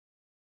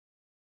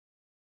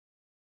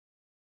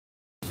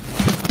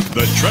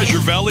The Treasure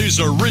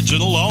Valley's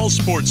original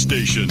all-sports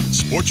station.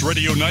 Sports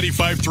Radio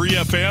 95.3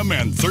 FM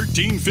and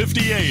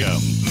 1350 AM.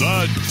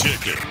 The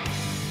Ticket.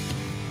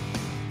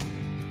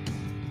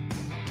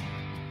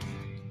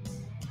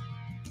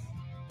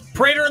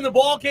 Prater in the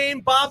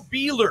ballgame. Bob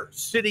Beeler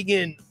sitting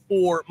in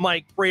for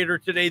Mike Prater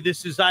today.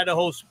 This is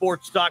Idaho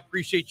Sports Talk.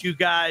 Appreciate you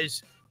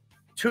guys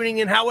tuning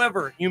in.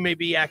 However, you may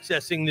be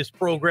accessing this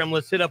program.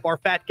 Let's hit up our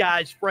Fat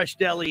Guys Fresh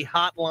Deli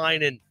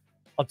hotline. And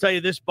I'll tell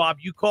you this, Bob,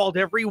 you called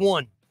every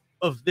one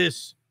of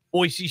this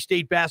Boise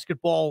State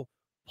basketball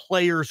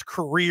player's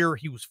career.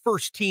 He was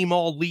first team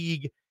all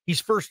league.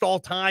 He's first all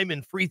time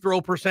in free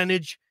throw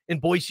percentage in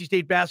Boise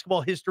State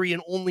basketball history,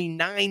 and only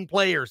 9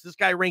 players. This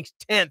guy ranks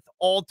 10th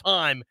all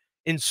time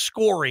in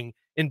scoring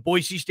in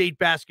Boise State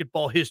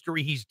basketball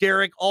history. He's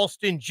Derrick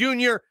Alston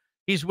Jr.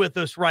 He's with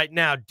us right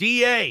now.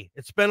 DA,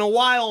 it's been a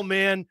while,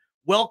 man.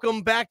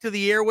 Welcome back to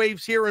the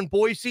airwaves here in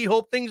Boise.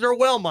 Hope things are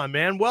well, my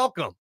man.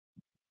 Welcome.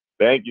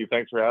 Thank you.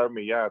 Thanks for having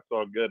me. Yeah, it's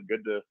all good.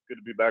 Good to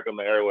be back on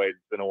the airways.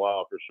 It's been a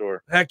while for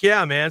sure. Heck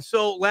yeah, man.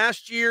 So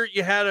last year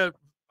you had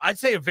I'd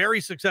say a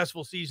very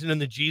successful season in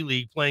the G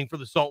League, playing for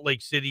the Salt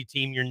Lake City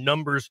team. Your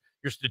numbers,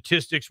 your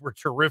statistics were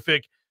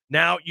terrific.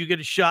 Now you get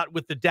a shot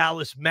with the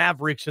Dallas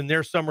Mavericks and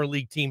their summer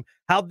league team.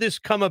 How'd this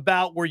come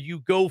about where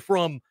you go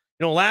from,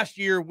 last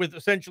year with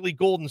essentially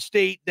Golden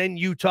State, then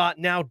Utah,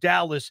 now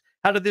Dallas?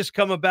 How did this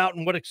come about,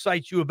 and what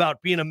excites you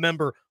about being a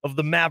member of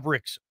the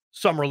Mavericks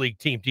summer league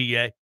team,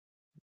 DA?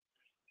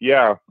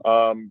 Yeah,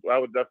 I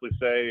would definitely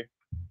say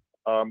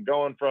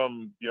going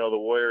from, the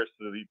Warriors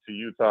to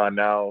Utah and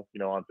now,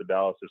 onto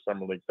Dallas or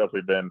summer league,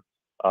 definitely been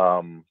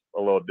a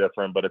little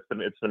different, but it's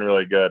been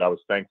really good. I was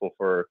thankful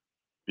for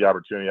the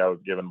opportunity I was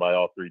given by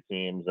all 3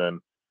 teams,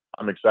 and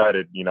I'm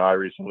excited. I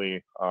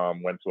recently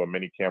went to a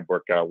mini camp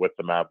workout with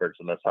the Mavericks,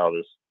 and that's how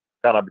this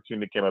kind of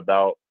opportunity came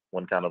about,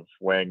 when kind of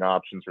weighing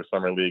options for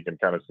summer league and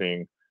kind of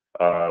seeing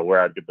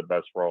where I'd get the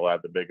best role,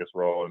 the biggest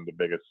role, and the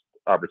biggest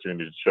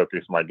opportunity to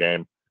showcase my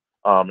game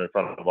in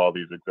front of all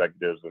these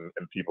executives and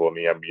people in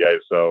the NBA.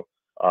 So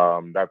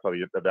that's how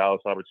the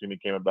Dallas opportunity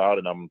came about,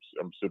 and I'm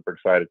super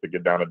excited to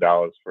get down to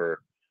Dallas for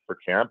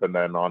camp and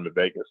then on to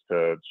Vegas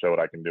to show what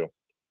I can do.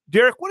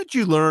 Derrick, what did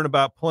you learn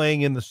about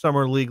playing in the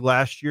summer league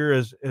last year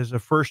as a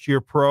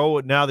first-year pro,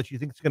 now that you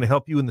think it's going to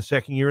help you in the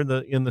second year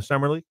in the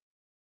summer league?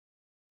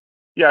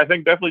 Yeah, I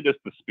think definitely just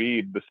the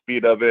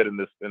speed of it, and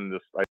this.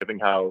 I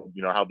think how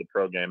the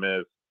pro game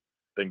is.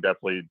 I think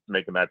definitely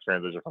making that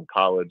transition from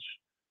college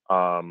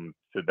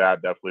to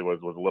that definitely was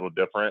a little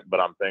different, but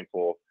I'm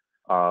thankful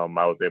I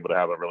was able to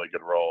have a really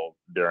good role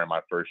during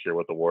my first year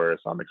with the Warriors.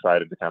 So I'm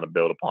excited to kind of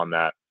build upon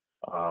that.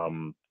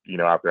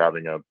 After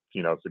having a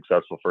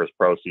successful first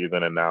pro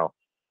season, and now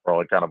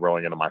rolling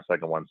into my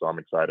second one, so I'm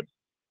excited.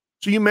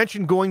 So you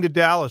mentioned going to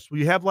Dallas. Will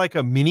you have like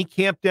a mini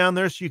camp down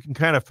there so you can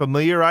kind of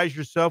familiarize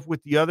yourself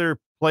with the other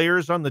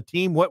players on the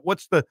team?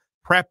 What's the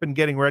prep and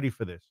getting ready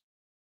for this?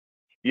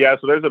 Yeah,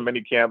 so there's a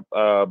mini camp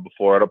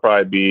before. It'll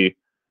probably be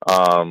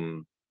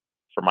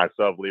for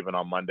myself leaving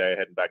on Monday,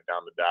 heading back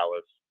down to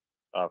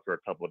Dallas for a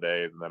couple of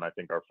days, and then I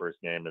think our first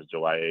game is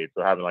July 8th.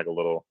 So having like a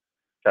little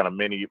kind of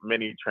mini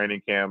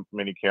training camp,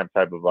 mini camp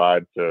type of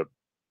vibe to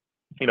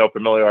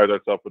familiarize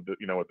ourselves with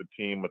the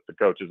team, with the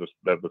coaches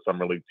of the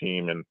summer league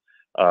team, and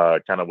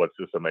kind of what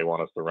system they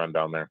want us to run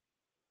down there.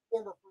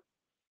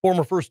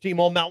 Former first team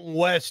All Mountain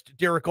West,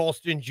 Derrick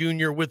Alston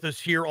Jr. with us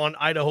here on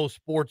Idaho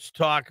Sports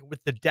Talk with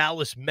the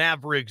Dallas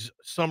Mavericks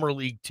summer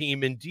league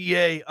team. And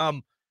DA,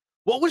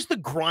 what was the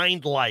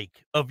grind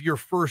like of your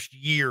first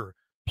year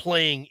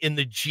playing in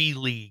the G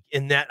League?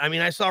 In that,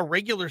 I saw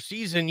regular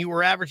season, you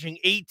were averaging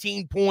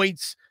 18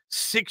 points,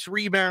 6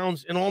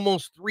 rebounds, and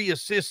almost 3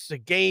 assists a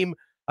game.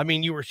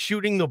 You were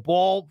shooting the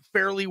ball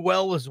fairly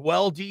well as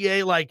well,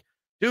 DA. Like,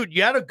 dude,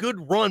 you had a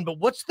good run, but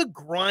what's the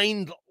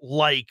grind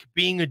like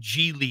being a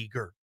G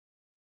Leaguer?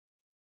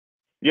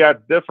 Yeah,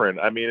 it's different.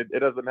 It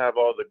doesn't have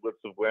all the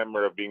glitz of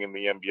glamour of being in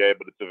the NBA,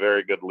 but it's a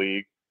very good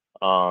league.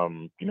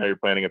 You're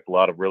playing against a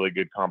lot of really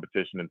good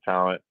competition and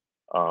talent.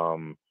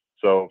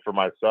 So for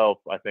myself,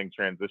 I think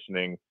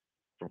transitioning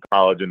from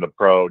college into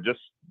pro, just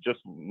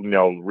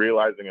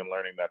realizing and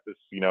learning that this,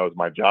 is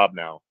my job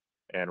now,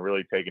 and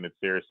really taking it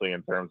seriously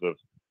in terms of,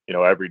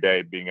 every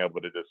day being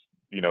able to just,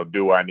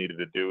 do what I needed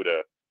to do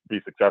to be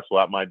successful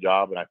at my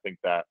job. And I think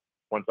that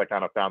once I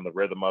kind of found the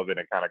rhythm of it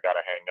and kind of got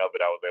a hang of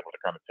it, I was able to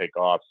kind of take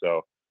off.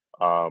 So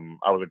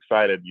I was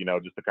excited,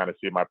 just to kind of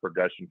see my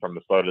progression from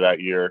the start of that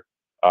year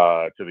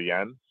to the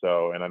end.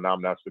 So, and now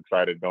I'm just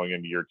excited going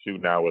into year 2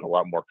 now with a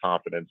lot more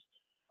confidence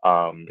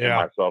in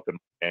myself and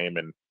my game,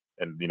 and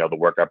the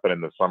work I put in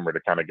the summer to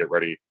kind of get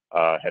ready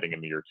heading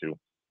into year 2.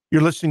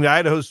 You're listening to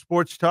Idaho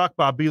Sports Talk.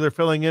 Bob Beeler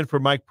filling in for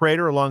Mike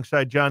Prater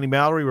alongside Johnny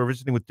Mallory. We're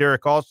visiting with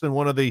Derrick Alston,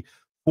 one of the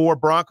 4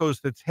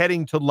 Broncos that's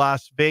heading to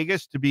Las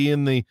Vegas to be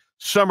in the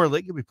summer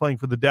league. He'll be playing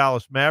for the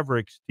Dallas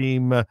Mavericks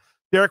team.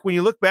 Derrick, when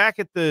you look back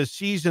at the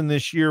season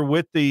this year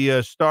with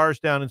the Stars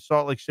down in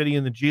Salt Lake City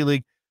in the G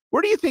League,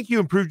 where do you think you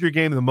improved your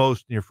game the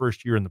most in your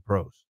first year in the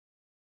pros?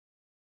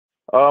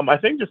 I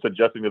think just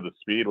adjusting to the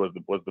speed was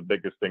the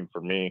biggest thing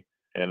for me.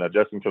 and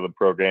adjusting to the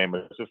pro game.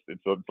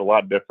 It's a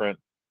lot different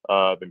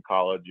than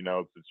college. You know,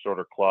 it's a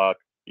shorter clock.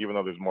 Even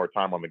though there's more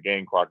time on the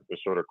game clock, it's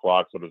a shorter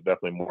clock, so there's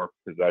definitely more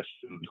possessions.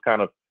 It's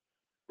kind of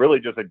really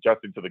just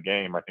adjusting to the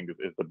game, I think,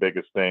 is the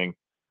biggest thing.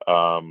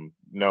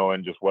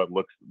 Knowing just what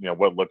looks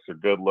are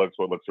good looks,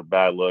 what looks are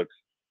bad looks,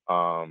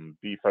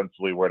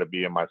 defensively where to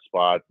be in my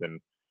spots, and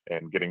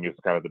getting used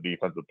to kind of the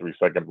defensive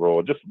 3-second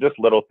rule, just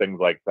little things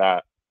like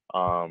that.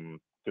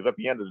 Because at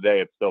the end of the day,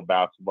 it's still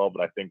basketball.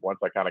 But I think once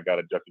I kind of got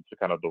adjusted to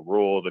kind of the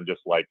rules and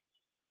just like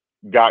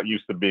got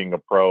used to being a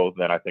pro,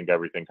 then I think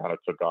everything kind of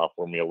took off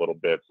for me a little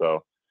bit.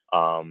 So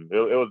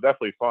it was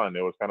definitely fun.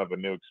 It was kind of a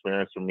new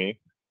experience for me.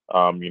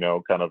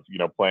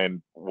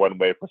 Playing one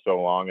way for so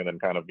long and then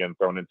kind of getting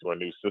thrown into a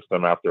new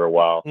system after a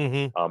while,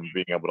 being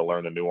able to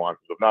learn the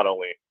nuances of not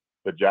only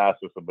the Jazz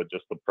system, but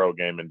just the pro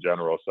game in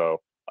general. So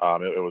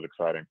it was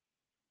exciting.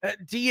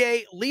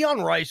 DA,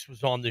 Leon Rice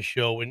was on the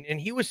show, and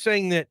he was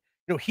saying that,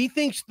 he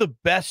thinks the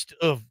best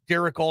of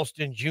Derrick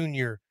Alston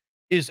Jr.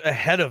 is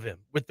ahead of him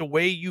with the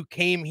way you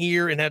came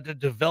here and had to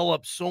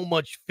develop so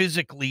much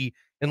physically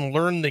and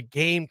learn the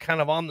game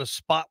kind of on the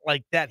spot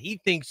like that. He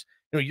thinks,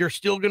 you're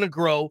still going to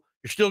grow.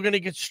 You're still going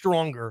to get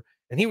stronger.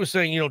 And he was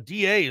saying,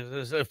 DA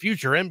is a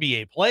future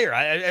NBA player.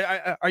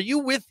 Are you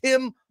with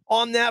him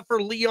on that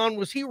for Leon?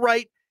 Was he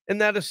right in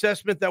that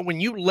assessment that when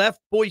you left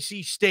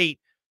Boise State,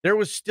 there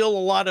was still a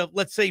lot of,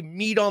 let's say,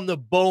 meat on the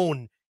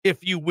bone,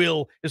 if you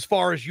will, as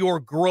far as your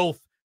growth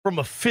from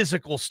a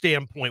physical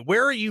standpoint?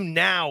 Where are you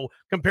now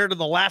compared to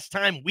the last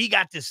time we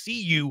got to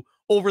see you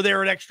over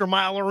there at Extra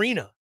Mile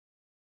Arena?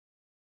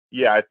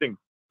 Yeah, I think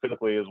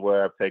physically is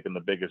where I've taken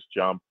the biggest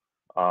jump.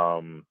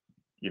 The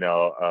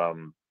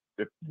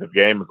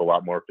game is a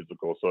lot more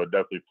physical, so it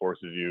definitely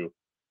forces you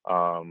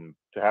to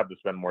have to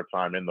spend more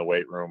time in the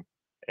weight room.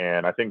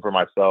 And I think for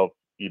myself,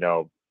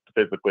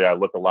 physically, I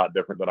look a lot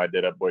different than I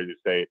did at Boise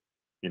State.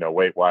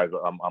 Weight-wise,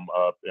 I'm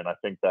up, and I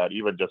think that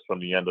even just from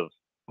the end of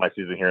my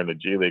season here in the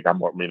G League,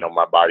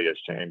 my body has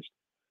changed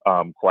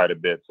quite a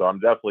bit. So I'm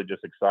definitely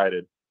just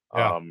excited.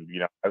 Yeah.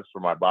 As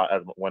for my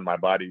body, when my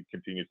body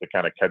continues to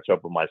kind of catch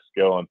up with my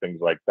skill and things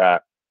like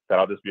that, that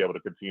I'll just be able to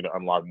continue to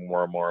unlock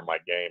more and more in my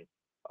game.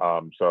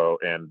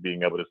 And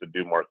being able just to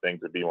do more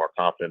things and be more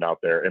confident out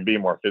there and be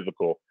more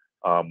physical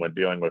when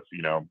dealing with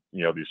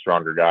these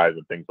stronger guys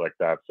and things like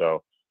that.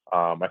 So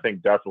I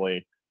think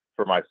definitely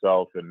for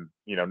myself, and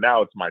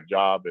now it's my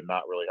job and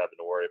not really having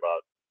to worry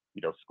about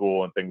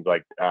school and things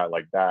like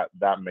that.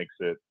 That makes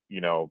it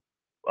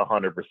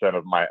 100%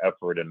 of my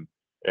effort and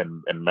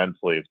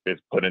mentally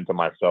it's put into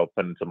myself,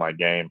 put into my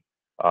game.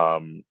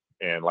 And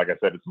like I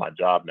said, it's my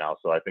job now.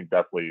 So I think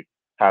definitely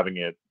having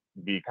it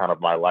be kind of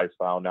my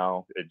lifestyle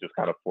now, it just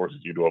kind of forces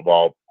you to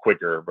evolve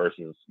quicker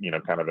versus,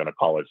 kind of in a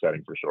college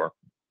setting for sure.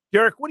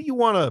 Derrick, what do you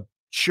want to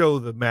show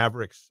the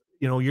Mavericks?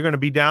 You're going to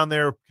be down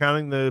there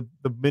counting the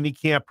mini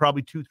camp,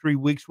 probably 2-3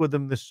 weeks with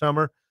them this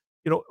summer.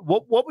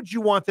 What would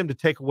you want them to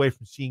take away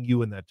from seeing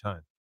you in that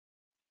time?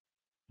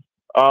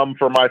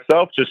 For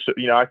myself, just,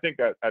 I think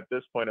at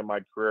this point in my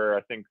career,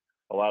 I think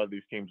a lot of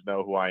these teams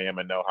know who I am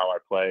and know how I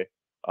play.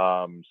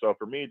 So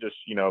for me, just,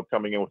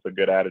 coming in with a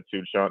good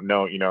attitude,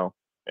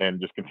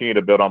 and just continue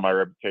to build on my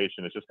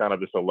reputation. It's just kind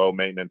of just a low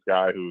maintenance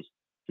guy who's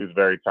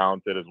very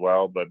talented as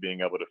well, but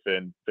being able to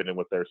fit in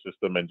with their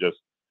system and just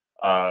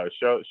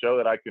show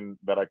that I can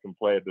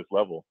play at this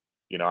level.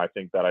 I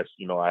think that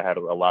I had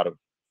a lot of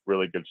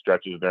really good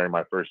stretches during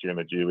my first year in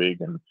the G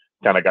League and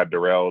kind of got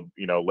derailed,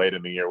 late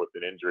in the year with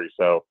an injury.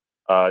 So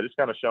just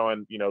kind of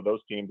showing,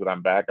 those teams that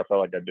I'm back. I felt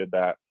like I did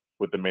that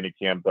with the mini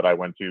camp that I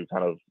went to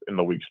kind of in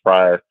the weeks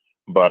prior.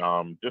 But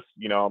just,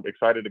 I'm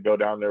excited to go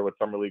down there with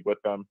Summer League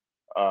with them.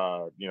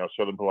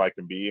 Show them who I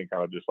can be and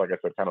kind of just, like I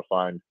said, kind of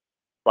find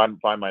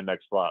my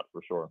next spot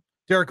for sure.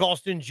 Derrick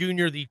Alston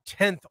Jr., the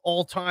 10th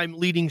all-time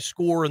leading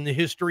scorer in the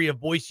history of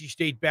Boise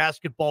State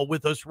basketball,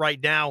 with us right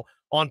now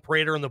on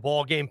Prater and the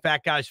Ballgame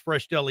Fat Guys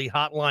Fresh Deli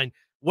Hotline.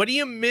 What do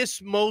you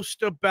miss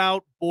most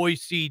about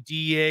Boise,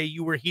 DA?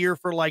 You were here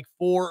for like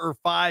 4 or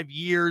 5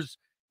 years.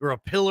 You're a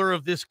pillar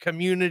of this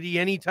community.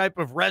 Any type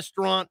of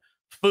restaurant,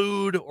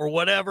 food, or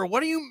whatever.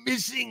 What are you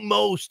missing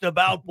most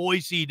about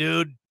Boise,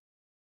 dude?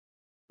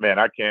 Man,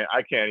 I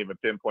can't even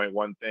pinpoint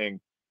one thing.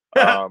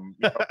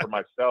 For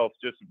myself,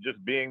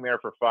 just being there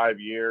for 5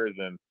 years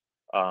and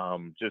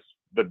just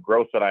the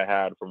growth that I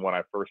had from when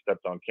I first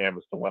stepped on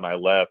campus to when I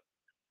left.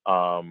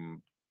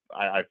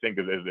 I think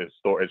is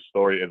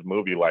story is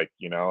movie like,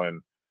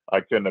 and I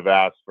couldn't have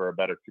asked for a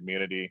better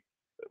community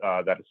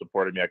that has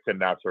supported me. I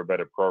couldn't ask for a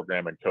better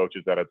program and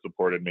coaches that had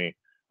supported me,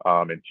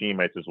 and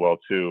teammates as well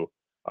too.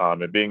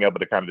 And being able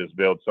to kind of just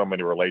build so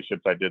many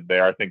relationships I did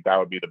there. I think that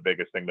would be the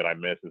biggest thing that I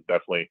miss, is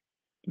definitely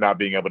not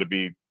being able to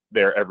be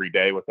there every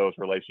day with those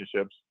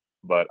relationships,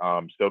 but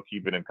still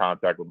keeping in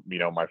contact with,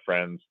 my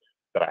friends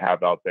that I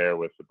have out there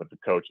with the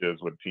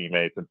coaches, with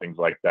teammates and things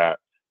like that,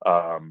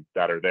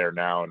 that are there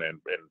now and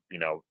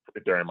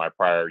during my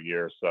prior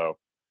years. So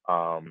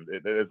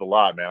it is a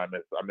lot, man. I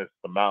miss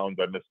the mountains.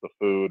 I miss the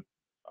food.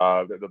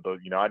 I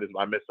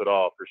miss it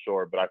all for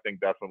sure. But I think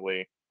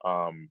definitely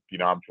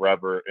I'm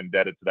forever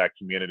indebted to that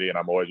community, and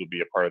I'm always will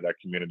be a part of that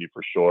community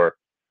for sure.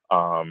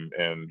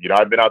 And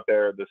I've been out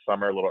there this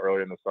summer, a little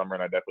earlier in the summer,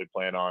 and I definitely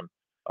plan on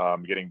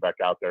getting back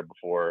out there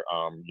before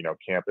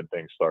camp and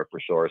things start for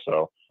sure.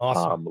 So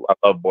awesome. I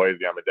love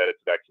Boise. I'm indebted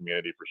to that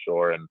community for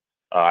sure, and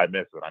I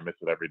miss it. I miss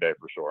it every day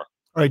for sure.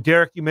 All right,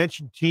 Derrick, you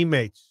mentioned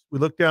teammates. We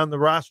look down the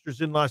rosters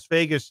in Las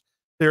Vegas.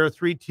 There are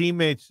 3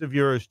 teammates of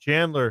yours,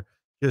 Chandler,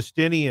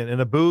 Justinian, and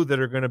Abu, that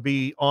are going to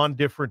be on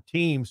different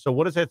teams. So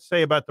what does that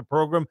say about the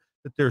program,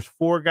 that there's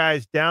 4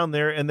 guys down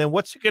there? And then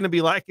what's it going to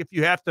be like if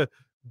you have to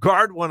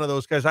guard one of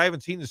those guys? I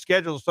haven't seen the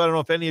schedule, so I don't know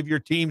if any of your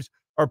teams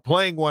are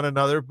playing one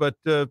another, but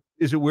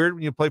is it weird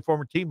when you play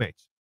former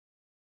teammates?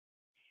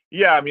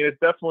 Yeah, I mean, it's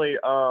definitely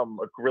a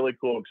really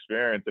cool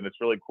experience, and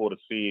it's really cool to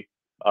see,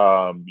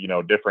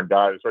 different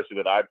guys, especially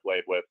that I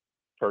played with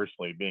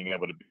personally, being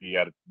able to be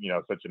at,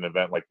 such an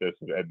event like this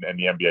and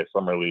the NBA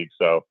Summer League.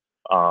 So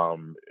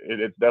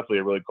it's definitely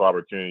a really cool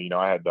opportunity.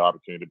 I had the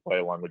opportunity to play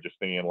along with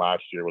Justinian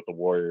last year with the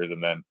Warriors,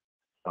 and then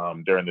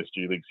during this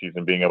G League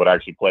season, being able to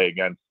actually play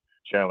against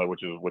Chandler,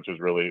 which is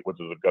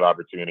a good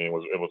opportunity. It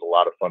was a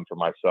lot of fun for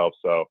myself.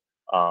 So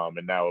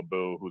and now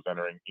Abu, who's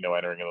entering into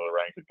the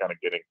ranks and kind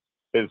of getting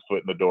his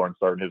foot in the door and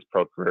starting his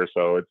pro career.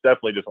 So it's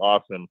definitely just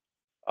awesome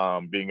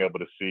being able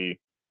to see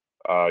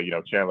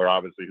Chandler,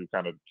 obviously, who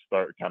kind of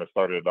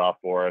started it off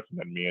for us, and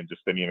then me and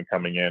Justinian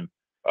coming in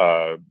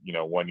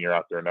one year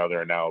after another,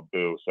 and now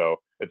Abu. So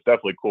it's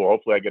definitely cool.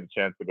 Hopefully I get a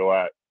chance to go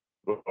at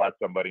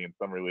somebody in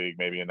Summer League,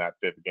 maybe in that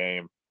 5th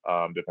game,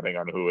 depending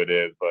on who it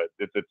is. But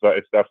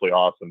it's definitely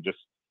awesome, just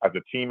as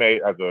a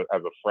teammate, as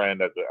a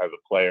friend, as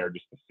a player,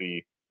 just to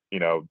see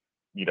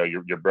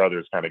your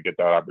brothers kind of get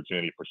that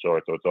opportunity for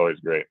sure. So it's always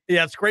great.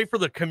 Yeah, it's great for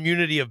the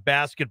community of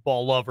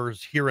basketball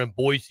lovers here in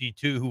Boise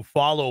too, who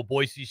follow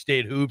Boise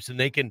State hoops, and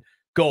they can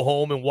go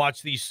home and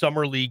watch these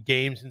Summer League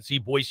games and see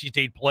Boise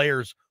State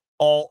players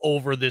all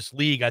over this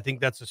league. I think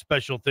that's a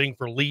special thing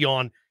for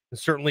Leon and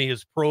certainly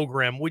his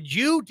program. Would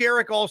you,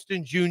 Derrick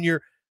Alston Jr.,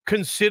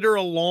 consider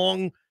a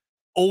long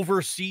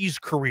overseas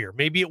career,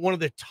 maybe at one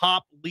of the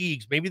top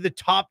leagues, maybe the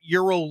top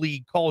Euro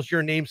League calls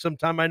your name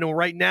sometime? I know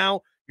right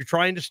now you're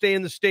trying to stay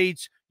in the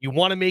States. You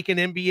want to make an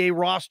NBA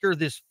roster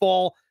this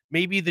fall.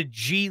 Maybe the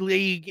G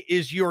League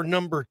is your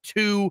number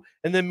 2,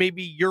 and then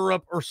maybe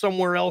Europe or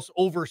somewhere else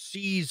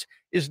overseas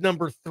is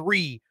number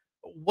 3.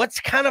 What's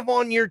kind of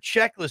on your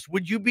checklist?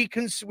 Would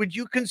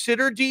you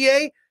consider,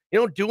 DA,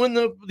 doing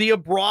the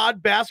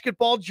abroad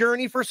basketball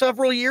journey for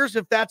several years,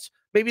 if that's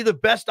maybe the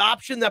best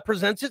option that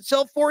presents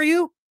itself for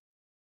you?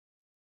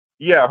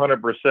 Yeah,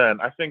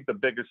 100%. I think the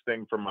biggest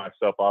thing for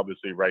myself,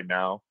 obviously, right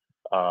now,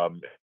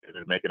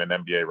 is making an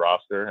NBA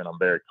roster, and I'm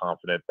very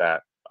confident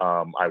that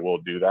I will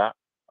do that.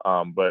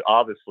 But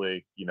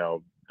obviously,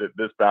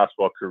 this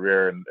basketball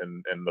career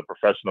and the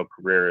professional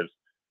career is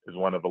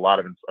one of a lot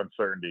of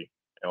uncertainty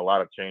and a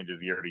lot of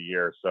changes year to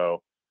year.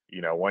 So,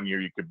 one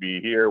year you could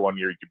be here, one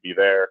year you could be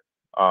there.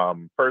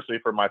 Personally,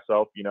 for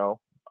myself,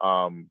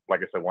 like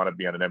I said, want to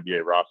be on an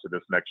NBA roster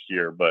this next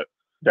year. But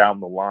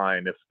down the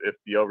line, if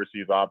the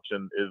overseas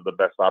option is the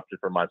best option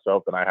for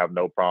myself, then I have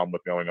no problem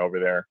with going over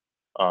there.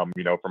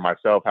 For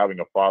myself, having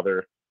a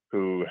father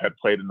who had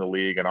played in the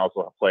league and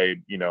also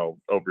played,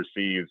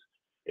 overseas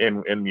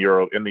in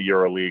the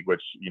Euro League,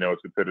 which, is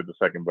considered the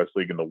 2nd best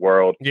league in the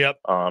world. Yep.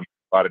 A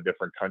lot of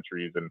different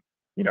countries, and,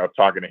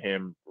 talking to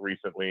him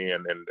recently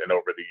and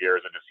over the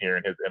years and just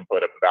hearing his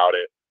input about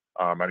it.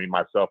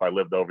 Myself, I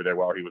lived over there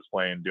while he was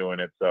playing, doing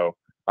it. So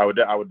I would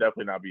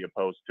definitely not be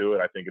opposed to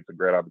it. I think it's a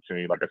great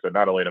opportunity, like I said,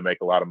 not only to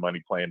make a lot of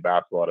money playing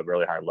basketball at a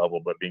really high level,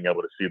 but being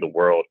able to see the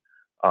world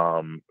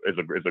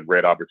is a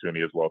great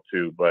opportunity as well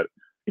too. But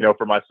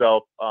for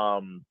myself,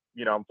 I'm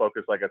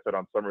focused, like I said,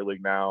 on Summer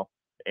League now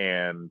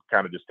and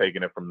kind of just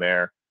taking it from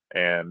there.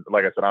 And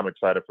like I said, I'm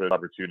excited for the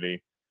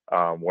opportunity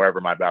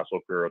wherever my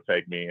basketball career will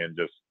take me, and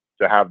just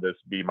to have this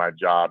be my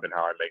job and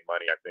how I make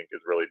money, I think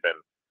has really been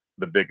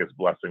the biggest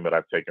blessing that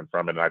I've taken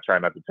from it. And I try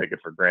not to take it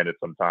for granted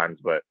sometimes,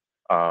 but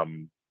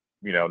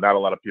not a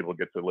lot of people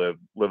get to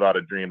live out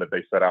a dream that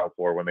they set out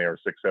for when they were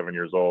 6, 7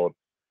 years old.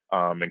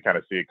 And kind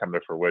of see it come to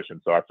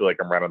fruition. So I feel like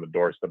I'm right on the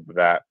doorstep of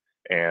that,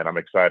 and I'm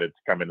excited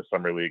to come into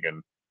Summer League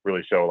and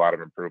really show a lot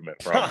of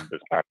improvement from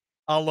this past.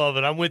 I love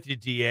it. I'm with you,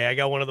 DA. I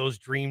got one of those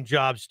dream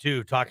jobs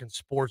too, talking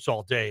sports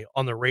all day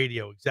on the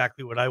radio.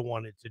 Exactly what I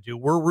wanted to do.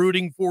 We're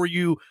rooting for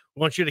you. We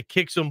want you to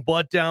kick some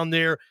butt down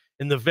there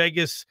in the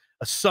Vegas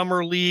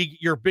Summer League.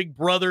 Your big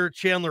brother,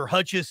 Chandler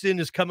Hutchison,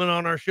 is coming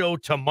on our show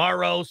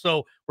tomorrow.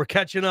 So we're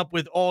catching up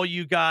with all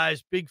you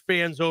guys. Big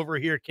fans over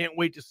here. Can't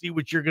wait to see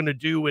what you're going to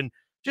do. And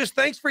just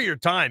thanks for your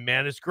time,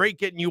 man. It's great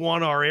getting you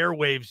on our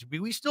airwaves.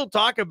 We still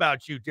talk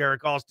about you,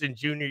 Derrick Alston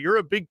Jr. You're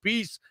a big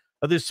piece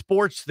of this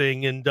sports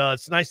thing, and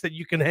it's nice that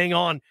you can hang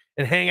on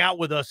and hang out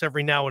with us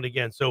every now and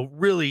again. So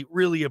really,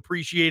 really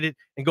appreciate it,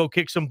 and go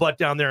kick some butt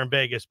down there in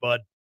Vegas, bud.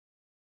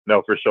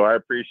 No, for sure. I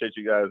appreciate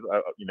you guys,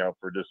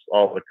 for just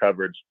all the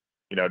coverage,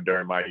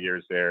 during my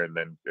years there, and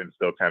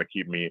still kind of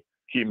keep me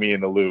in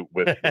the loop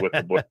with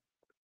the boys.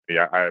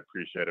 Yeah, I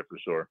appreciate it for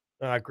sure.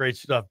 Great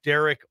stuff.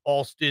 Derrick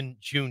Alston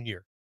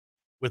Jr.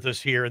 with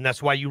us here, and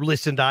that's why you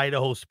listen to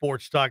Idaho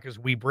Sports Talk, as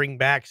we bring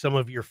back some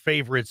of your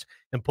favorites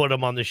and put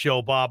them on the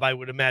show. Bob, I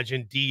would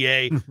imagine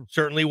DA,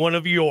 certainly one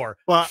of your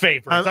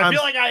favorites. I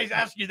feel like I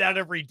ask you that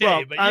every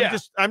day, but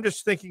I'm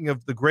just thinking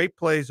of the great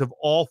plays of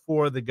all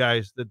four of the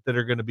guys that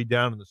are going to be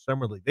down in the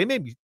Summer League. They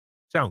made me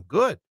sound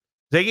good.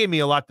 They gave me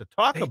a lot to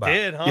talk about. They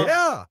did,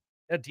 huh?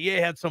 Yeah. DA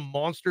had some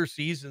monster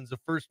seasons, a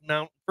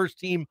first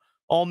team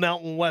All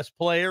Mountain West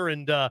player,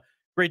 and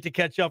great to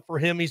catch up for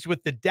him. He's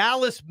with the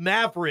Dallas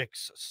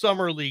Mavericks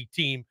Summer League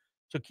team,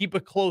 so keep a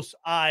close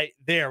eye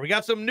there. We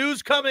got some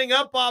news coming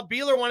up. Bob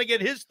Beeler want to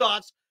get his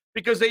thoughts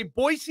because a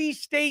Boise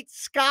State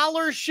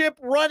scholarship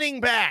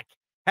running back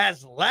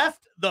has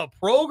left the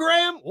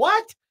program.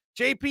 What?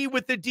 JP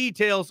with the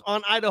details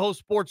on Idaho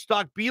Sports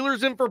Talk.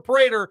 Beeler's in for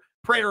Prater.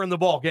 Prater in the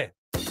ball game.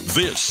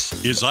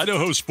 This is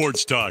Idaho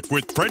Sports Talk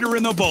with Prater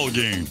in the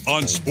Ballgame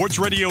on Sports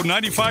Radio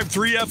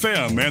 95.3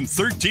 FM and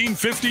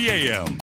 1350 AM.